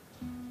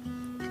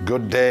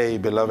Good day,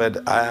 beloved.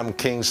 I am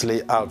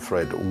Kingsley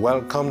Alfred.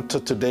 Welcome to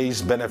today's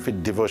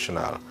Benefit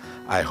Devotional.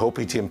 I hope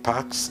it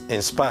impacts,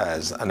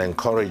 inspires, and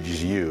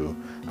encourages you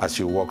as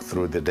you walk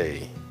through the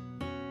day.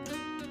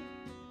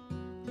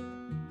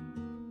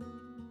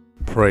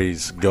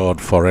 Praise God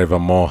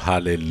forevermore.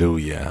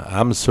 Hallelujah.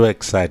 I'm so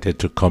excited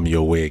to come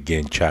your way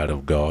again, child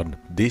of God.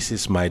 This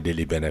is my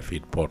Daily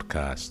Benefit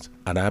podcast,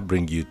 and I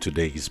bring you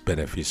today's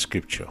Benefit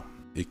Scripture.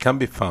 It can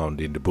be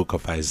found in the book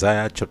of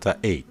Isaiah chapter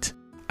 8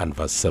 and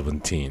verse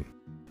 17.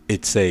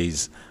 It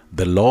says,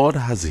 "The Lord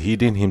has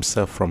hidden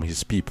himself from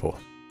his people,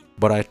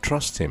 but I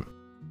trust him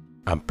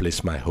and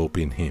place my hope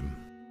in him."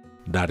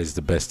 That is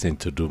the best thing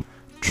to do.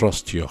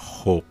 Trust your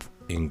hope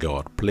in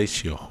God.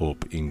 Place your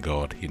hope in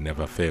God. He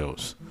never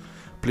fails.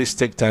 Please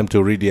take time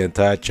to read the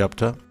entire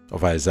chapter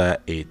of Isaiah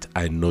 8.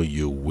 I know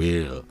you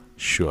will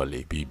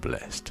surely be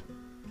blessed.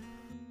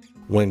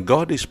 When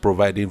God is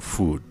providing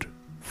food,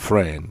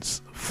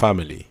 friends,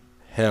 family,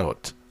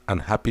 health,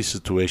 and happy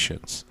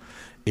situations,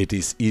 it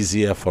is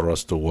easier for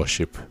us to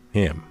worship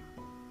Him.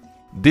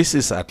 This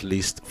is at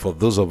least for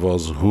those of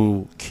us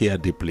who care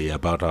deeply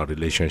about our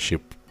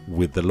relationship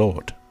with the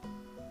Lord.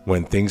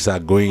 When things are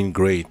going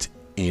great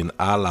in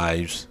our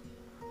lives,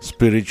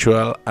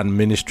 spiritual and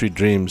ministry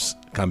dreams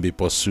can be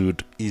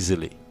pursued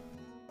easily.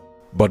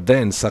 But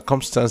then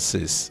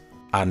circumstances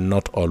are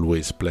not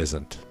always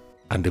pleasant.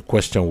 And the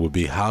question will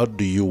be, how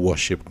do you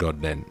worship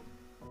God then?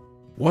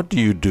 What do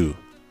you do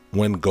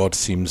when God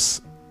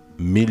seems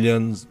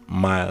millions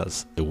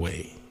miles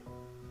away?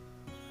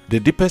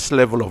 The deepest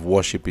level of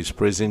worship is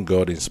praising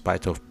God in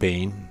spite of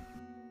pain,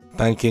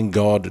 thanking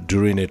God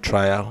during a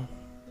trial,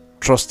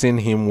 trusting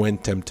Him when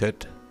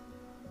tempted,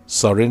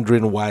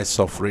 surrendering while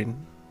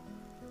suffering,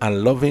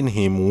 and loving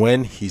Him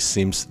when He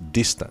seems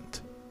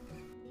distant.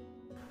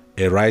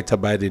 A writer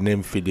by the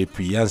name Philip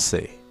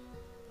Yancey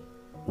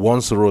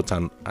once wrote,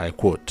 and I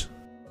quote,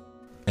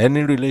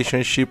 "Any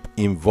relationship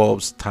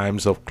involves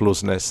times of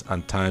closeness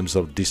and times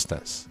of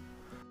distance.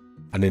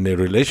 And in a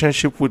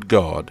relationship with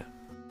God,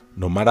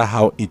 no matter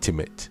how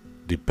intimate,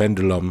 the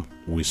pendulum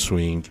will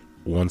swing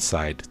one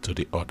side to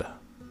the other."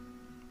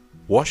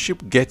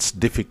 Worship gets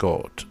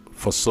difficult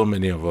for so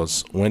many of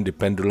us when the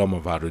pendulum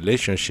of our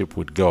relationship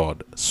with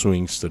God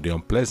swings to the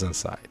unpleasant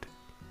side.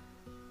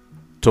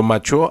 To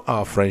mature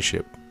our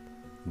friendship,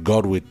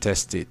 God will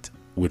test it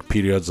with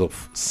periods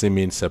of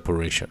seeming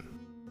separation,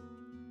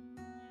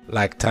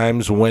 like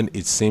times when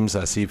it seems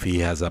as if He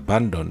has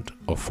abandoned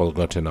or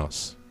forgotten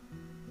us.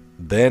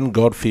 Then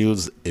God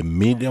feels a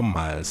million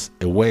miles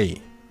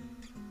away.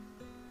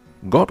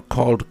 God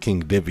called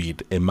King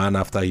David a man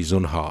after His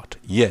own heart,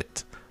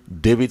 yet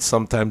David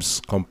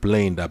sometimes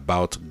complained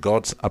about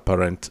God's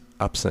apparent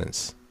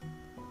absence.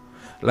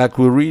 Like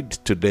we read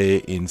today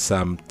in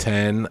Psalm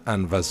 10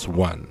 and verse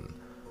 1,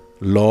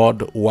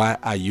 "Lord, why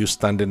are you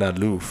standing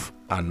aloof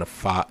and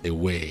far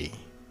away?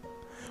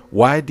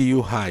 Why do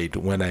you hide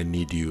when I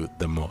need you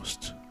the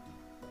most?"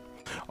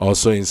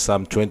 Also in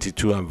Psalm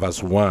 22 and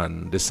verse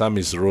 1, the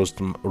psalmist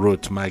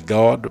wrote, my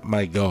God,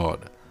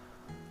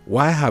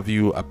 why have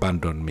you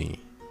abandoned me?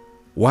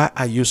 Why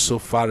are you so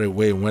far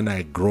away when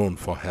I groan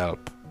for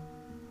help?"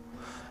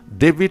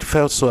 David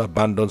felt so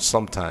abandoned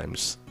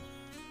sometimes,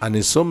 and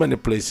in so many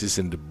places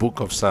in the book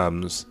of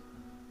Psalms,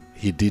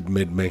 he did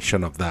make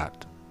mention of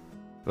that.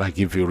 Like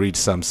if you read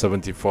Psalm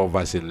 74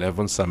 verse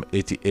 11, Psalm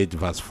 88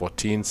 verse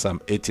 14,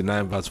 Psalm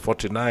 89 verse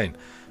 49,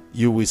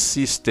 you will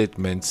see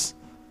statements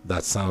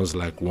that sounds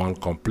like one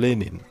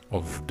complaining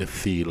of the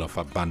feel of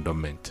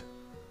abandonment.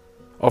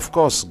 Of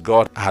course,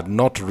 God had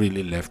not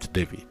really left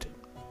David,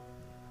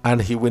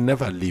 and He will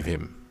never leave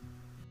him.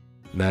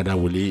 Neither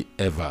will He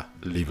ever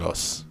leave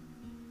us.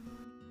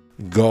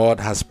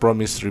 God has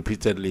promised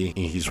repeatedly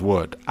in His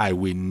word, "I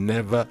will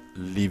never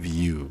leave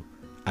you.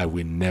 I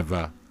will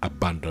never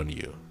abandon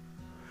you."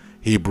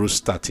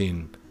 Hebrews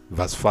 13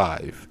 verse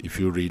 5, if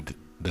you read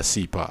the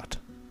C part.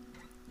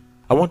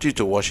 I want you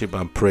to worship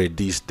and pray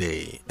this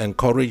day,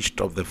 encouraged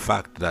of the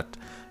fact that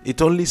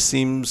it only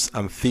seems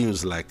and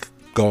feels like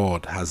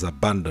God has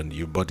abandoned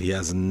you, but He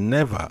has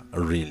never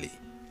really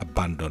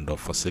abandoned or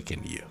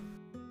forsaken you.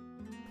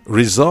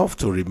 Resolve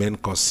to remain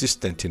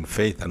consistent in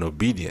faith and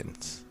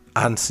obedience,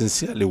 and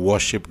sincerely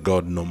worship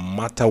God no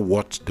matter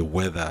what the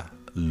weather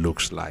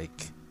looks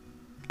like.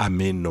 I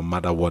mean, no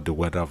matter what the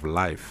weather of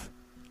life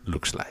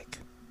looks like.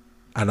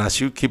 And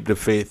as you keep the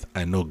faith,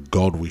 I know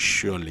God will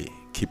surely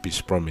keep His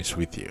promise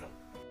with you.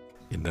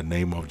 In the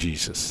name of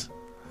Jesus.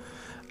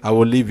 I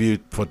will leave you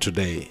for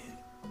today.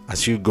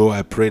 As you go,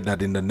 I pray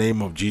that in the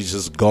name of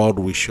Jesus, God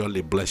will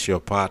surely bless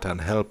your path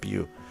and help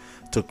you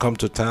to come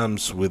to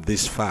terms with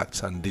these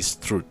facts and these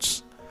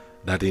truths,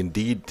 that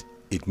indeed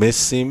it may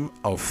seem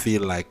or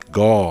feel like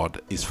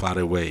God is far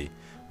away,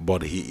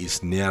 but He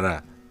is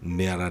nearer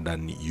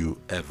than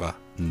you ever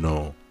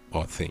know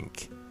or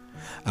think.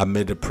 And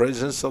may the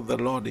presence of the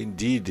Lord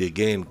indeed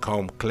again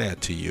come clear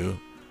to you,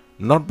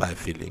 not by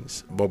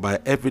feelings, but by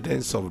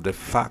evidence of the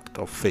fact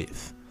of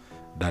faith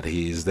that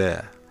He is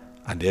there,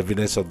 and the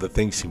evidence of the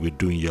things He will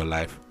do in your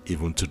life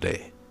even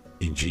today.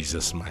 In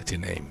Jesus' mighty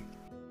name.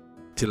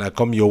 Till I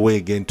come your way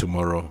again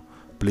tomorrow,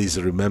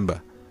 please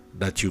remember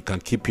that you can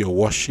keep your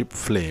worship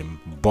flame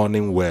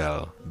burning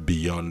well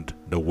beyond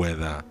the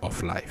weather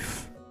of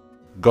life.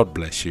 God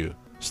bless you.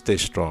 Stay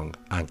strong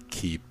and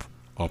keep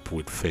up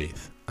with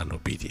faith and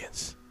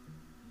obedience.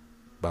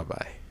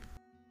 Bye-bye.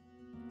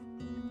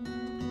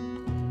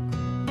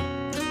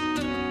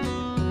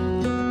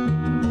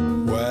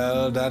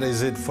 Well, that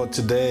is it for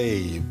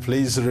today.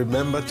 Please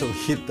remember to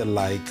hit the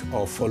like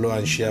or follow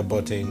and share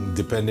button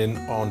depending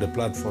on the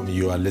platform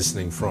you are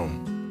listening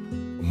from.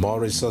 For more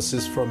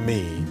resources from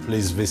me,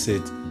 please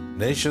visit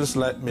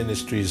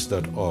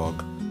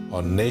nationslightministries.org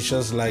or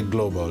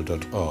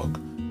nationslightglobal.org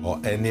or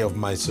any of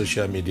my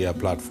social media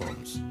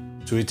platforms.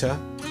 Twitter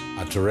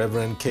at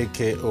Reverend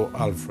KKO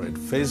Alfred,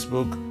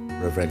 Facebook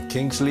Reverend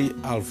Kingsley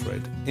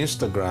Alfred,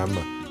 Instagram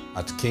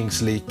at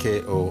Kingsley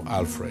KO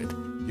Alfred.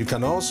 You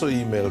can also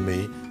email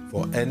me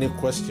for any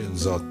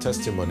questions or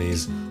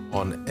testimonies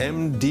on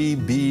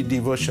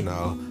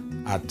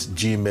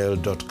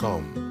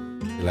mdbdevotional@gmail.com.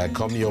 Till I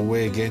come your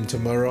way again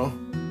tomorrow,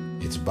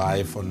 it's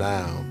bye for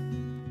now,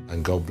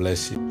 and God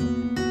bless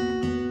you.